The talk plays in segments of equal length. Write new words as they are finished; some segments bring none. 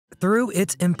Through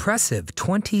its impressive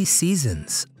 20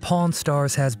 seasons, Pawn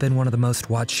Stars has been one of the most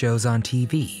watched shows on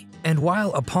TV. And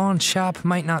while a pawn shop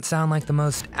might not sound like the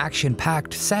most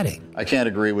action-packed setting, I can't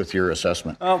agree with your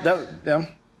assessment. Oh,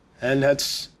 and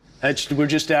we're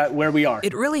just at where we are.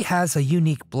 it really has a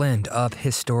unique blend of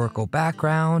historical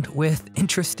background with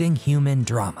interesting human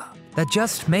drama that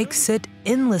just makes it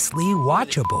endlessly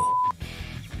watchable.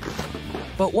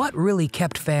 But what really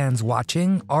kept fans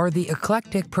watching are the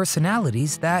eclectic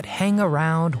personalities that hang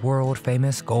around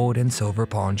world-famous gold and silver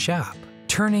pawn shop,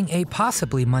 turning a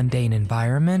possibly mundane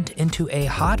environment into a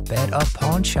hotbed of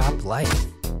pawn shop life.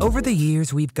 Over the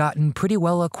years, we've gotten pretty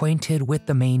well acquainted with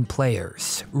the main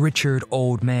players: Richard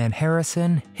Old Man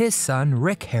Harrison, his son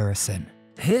Rick Harrison,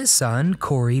 his son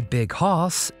Corey Big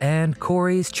Hoss, and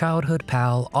Corey's childhood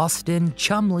pal Austin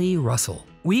Chumley Russell.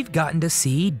 We've gotten to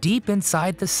see deep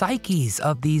inside the psyches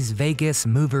of these Vegas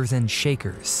movers and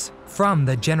shakers, from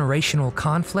the generational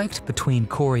conflict between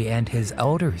Corey and his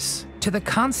elders, to the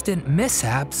constant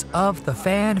mishaps of the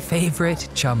fan favorite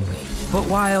Chumley. But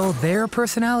while their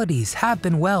personalities have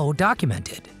been well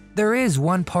documented, there is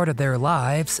one part of their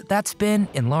lives that's been,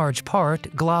 in large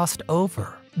part, glossed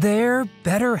over. Their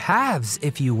better halves,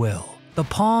 if you will, the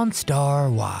Pawn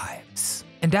Star wives.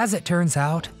 And as it turns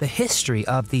out, the history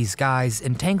of these guys'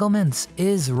 entanglements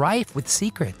is rife with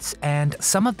secrets, and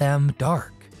some of them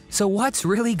dark. So what's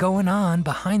really going on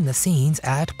behind the scenes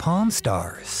at Pawn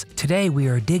Stars? Today we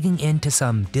are digging into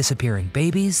some disappearing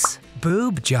babies,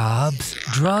 boob jobs,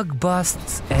 drug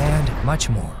busts, and much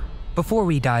more. Before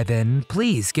we dive in,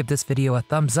 please give this video a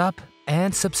thumbs up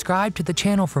and subscribe to the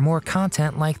channel for more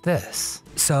content like this.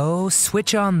 So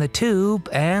switch on the tube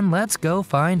and let's go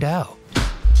find out.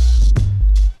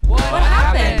 What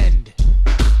happened?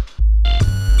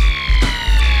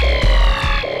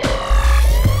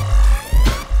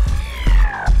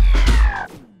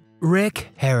 Rick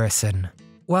Harrison.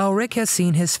 While Rick has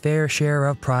seen his fair share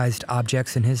of prized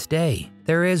objects in his day,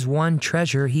 there is one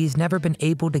treasure he's never been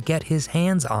able to get his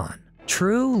hands on: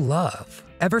 true love.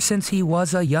 Ever since he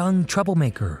was a young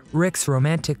troublemaker, Rick's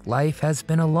romantic life has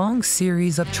been a long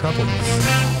series of troubles.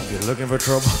 You're looking for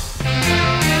trouble?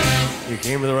 You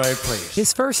came to the right place.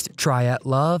 His first try at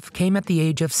love came at the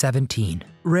age of 17.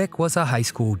 Rick was a high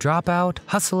school dropout,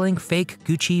 hustling fake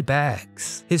Gucci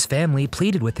bags. His family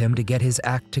pleaded with him to get his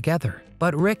act together,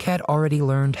 but Rick had already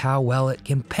learned how well it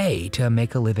can pay to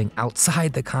make a living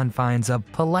outside the confines of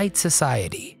polite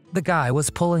society. The guy was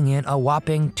pulling in a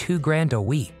whopping $2,000 a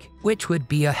week, which would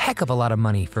be a heck of a lot of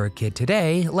money for a kid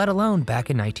today, let alone back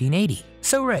in 1980.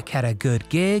 So Rick had a good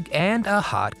gig and a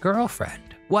hot girlfriend.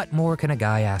 What more can a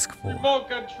guy ask for? Remote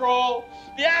control.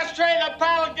 The ashtray, the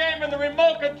pilot game, and the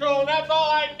remote control. That's all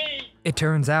I need. It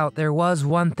turns out there was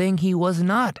one thing he was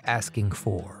not asking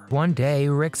for. One day,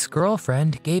 Rick's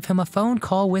girlfriend gave him a phone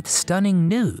call with stunning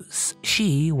news.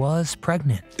 She was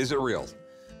pregnant. Is it real?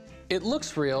 It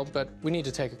looks real, but we need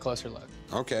to take a closer look.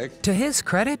 Okay. To his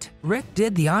credit, Rick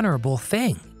did the honorable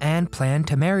thing and planned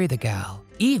to marry the gal,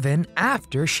 even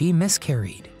after she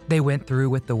miscarried. They went through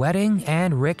with the wedding,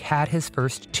 and Rick had his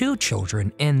first 2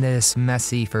 children in this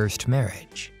messy first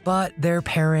marriage. But their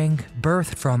pairing,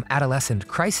 birthed from adolescent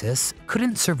crisis,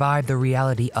 couldn't survive the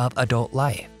reality of adult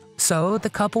life. So the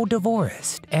couple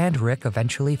divorced, and Rick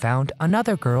eventually found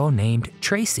another girl named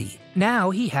Tracy. Now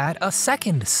he had a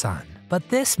second son, but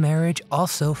this marriage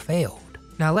also failed.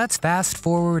 Now let's fast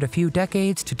forward a few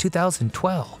decades to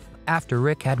 2012, after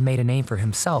Rick had made a name for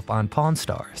himself on Pawn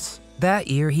Stars. That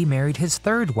year, he married his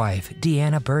third wife,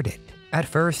 Deanna Burdett. At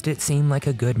first, it seemed like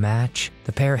a good match.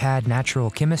 The pair had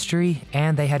natural chemistry,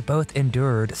 and they had both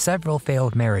endured several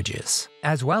failed marriages,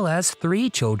 as well as 3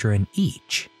 children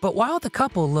each. But while the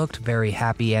couple looked very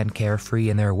happy and carefree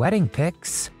in their wedding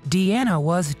pics, Deanna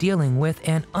was dealing with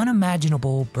an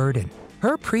unimaginable burden.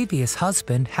 Her previous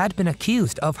husband had been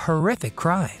accused of horrific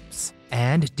crimes,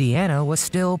 and Deanna was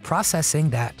still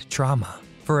processing that trauma.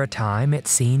 For a time, it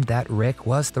seemed that Rick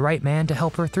was the right man to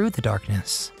help her through the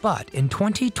darkness. But in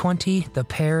 2020, the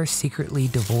pair secretly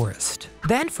divorced.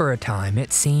 Then for a time,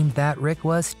 it seemed that Rick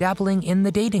was dabbling in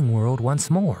the dating world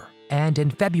once more. And in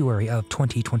February of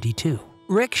 2022,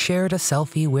 Rick shared a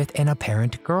selfie with an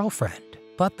apparent girlfriend.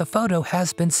 But the photo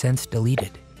has been since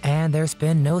deleted, and there's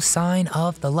been no sign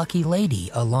of the lucky lady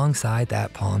alongside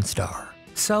that Pawn Star.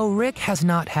 So Rick has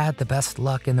not had the best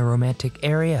luck in the romantic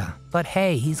area, but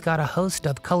hey, he's got a host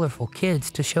of colorful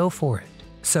kids to show for it.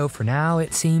 So for now,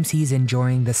 it seems he's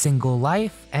enjoying the single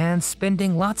life and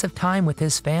spending lots of time with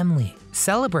his family,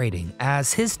 celebrating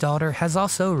as his daughter has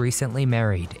also recently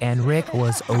married, and Rick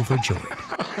was overjoyed.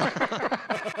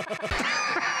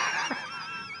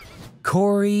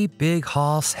 Corey Big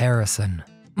Hoss Harrison.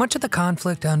 Much of the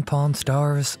conflict on Pawn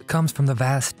Stars comes from the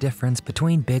vast difference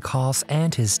between Big Hoss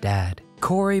and his dad.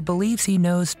 Corey believes he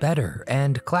knows better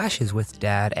and clashes with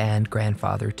dad and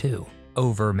grandfather too,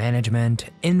 over management,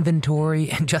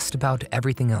 inventory, and just about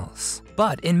everything else.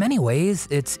 But in many ways,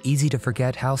 it's easy to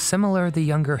forget how similar the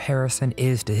younger Harrison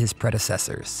is to his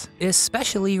predecessors,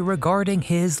 especially regarding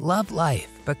his love life,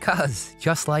 because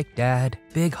just like dad,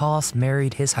 Big Hoss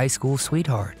married his high school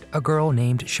sweetheart, a girl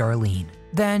named Charlene.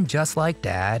 Then, just like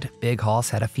dad, Big Hoss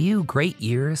had a few great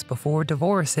years before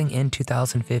divorcing in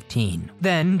 2015.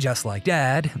 Then, just like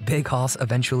dad, Big Hoss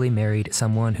eventually married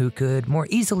someone who could more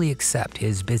easily accept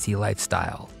his busy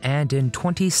lifestyle. And in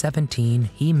 2017,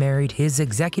 he married his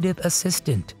executive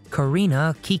assistant,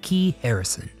 Karina Kiki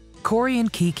Harrison. Corey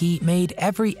and Kiki made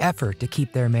every effort to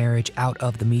keep their marriage out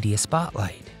of the media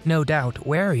spotlight, no doubt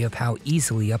wary of how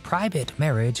easily a private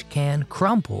marriage can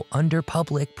crumble under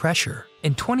public pressure.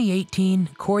 In 2018,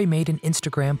 Corey made an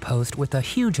Instagram post with a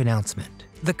huge announcement.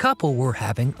 The couple were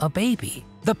having a baby.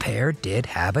 The pair did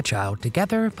have a child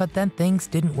together, but then things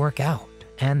didn't work out,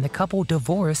 and the couple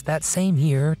divorced that same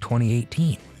year,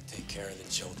 2018. Take care of the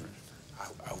children.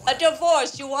 A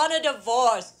divorce. You want a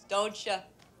divorce, don't you?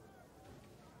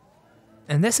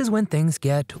 And this is when things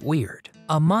get weird.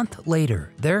 A month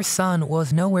later, their son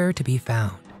was nowhere to be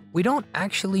found. We don't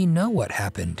actually know what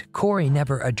happened. Corey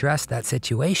never addressed that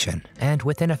situation, and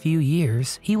within a few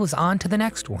years, he was on to the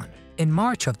next one. In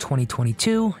March of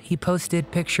 2022, he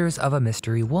posted pictures of a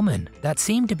mystery woman that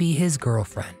seemed to be his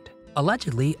girlfriend,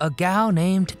 allegedly a gal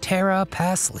named Tara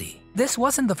Pasley. This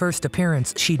wasn't the first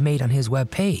appearance she'd made on his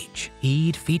webpage.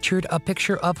 He'd featured a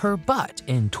picture of her butt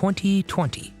in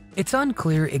 2020. It's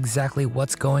unclear exactly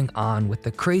what's going on with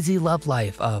the crazy love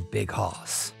life of Big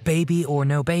Hoss. Baby or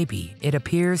no baby, it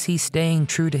appears he's staying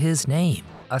true to his name,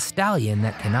 a stallion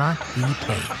that cannot be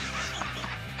tamed.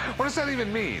 What does that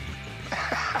even mean?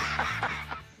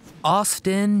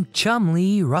 Austin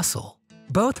Chumlee Russell.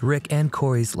 Both Rick and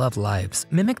Corey's love lives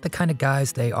mimic the kind of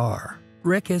guys they are.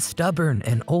 Rick is stubborn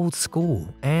and old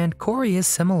school, and Corey is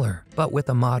similar, but with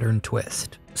a modern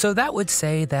twist. So that would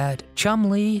say that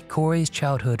Chumlee, Corey's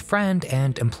childhood friend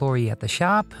and employee at the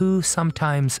shop who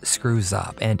sometimes screws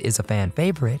up and is a fan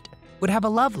favorite, would have a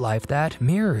love life that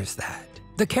mirrors that.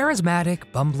 The charismatic,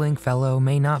 bumbling fellow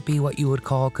may not be what you would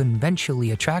call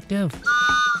conventionally attractive,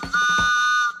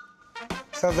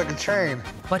 Sounds like a train.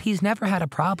 but he's never had a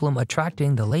problem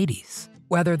attracting the ladies.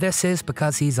 Whether this is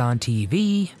because he's on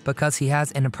TV, because he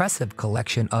has an impressive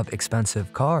collection of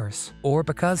expensive cars, or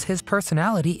because his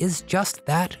personality is just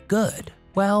that good,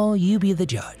 well, you be the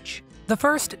judge. The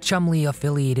first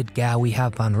Chumlee-affiliated gal we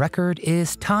have on record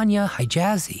is Tanya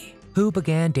Hijazi, who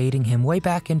began dating him way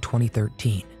back in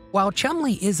 2013. While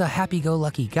Chumlee is a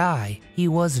happy-go-lucky guy, he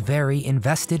was very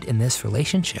invested in this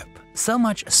relationship, so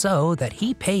much so that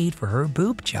he paid for her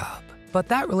boob job. But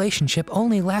that relationship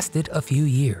only lasted a few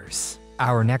years.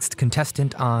 Our next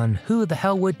contestant on Who the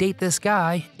Hell Would Date This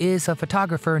Guy is a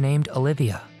photographer named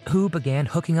Olivia, who began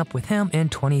hooking up with him in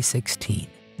 2016.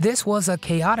 This was a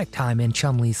chaotic time in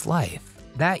Chumlee's life.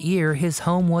 That year, his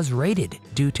home was raided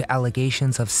due to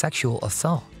allegations of sexual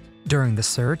assault. During the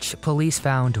search, police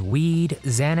found weed,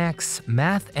 Xanax,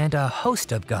 meth, and a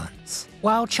host of guns.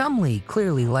 While Chumlee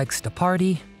clearly likes to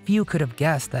party, few could have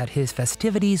guessed that his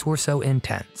festivities were so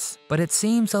intense. But it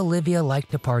seems Olivia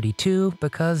liked to party too,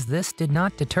 because this did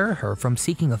not deter her from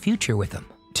seeking a future with him.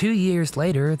 2 years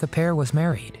later, the pair was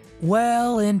married.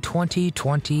 Well, in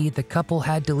 2020, the couple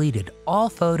had deleted all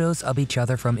photos of each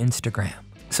other from Instagram.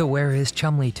 So where is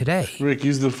Chumlee today? Rick,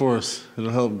 use the Force. It'll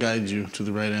help guide you to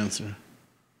the right answer.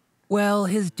 Well,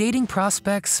 his dating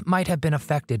prospects might have been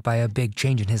affected by a big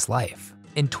change in his life.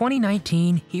 In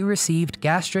 2019, he received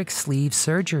gastric sleeve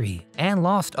surgery and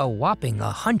lost a whopping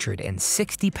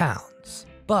 160 pounds.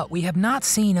 But we have not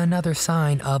seen another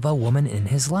sign of a woman in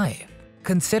his life.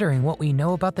 Considering what we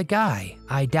know about the guy,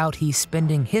 I doubt he's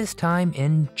spending his time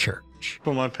in church.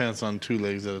 Put my pants on 2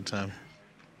 legs at a time.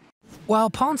 While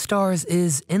Pawn Stars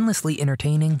is endlessly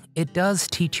entertaining, it does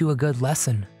teach you a good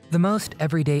lesson. The most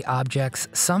everyday objects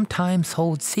sometimes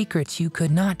hold secrets you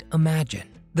could not imagine.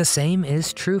 The same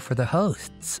is true for the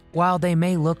hosts. While they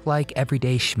may look like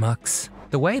everyday schmucks,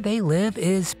 the way they live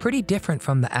is pretty different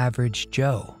from the average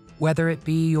Joe. Whether it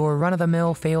be your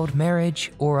run-of-the-mill failed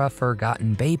marriage or a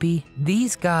forgotten baby,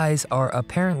 these guys are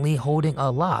apparently holding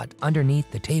a lot underneath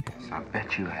the table. I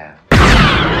bet you have.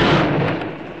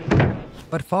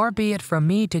 But far be it from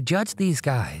me to judge these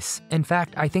guys. In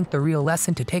fact, I think the real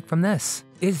lesson to take from this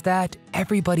is that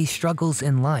everybody struggles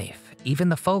in life, even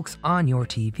the folks on your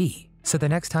TV. So the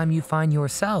next time you find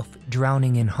yourself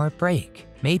drowning in heartbreak,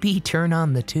 maybe turn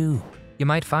on the tube. You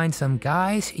might find some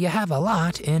guys you have a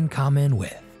lot in common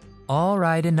with.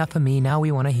 Alright, enough of me, now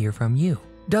we want to hear from you.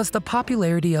 Does the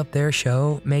popularity of their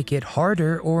show make it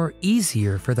harder or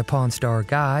easier for the Pawn Star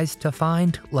guys to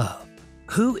find love?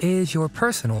 Who is your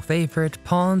personal favorite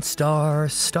Pawn Star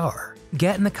star?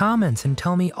 Get in the comments and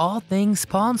tell me all things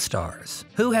Pawn Stars.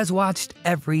 Who has watched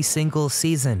every single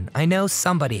season? I know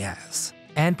somebody has.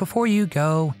 And before you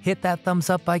go, hit that thumbs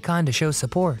up icon to show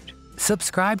support.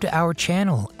 Subscribe to our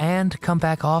channel and come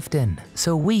back often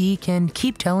so we can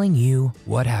keep telling you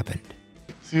what happened.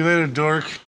 See you later, dork.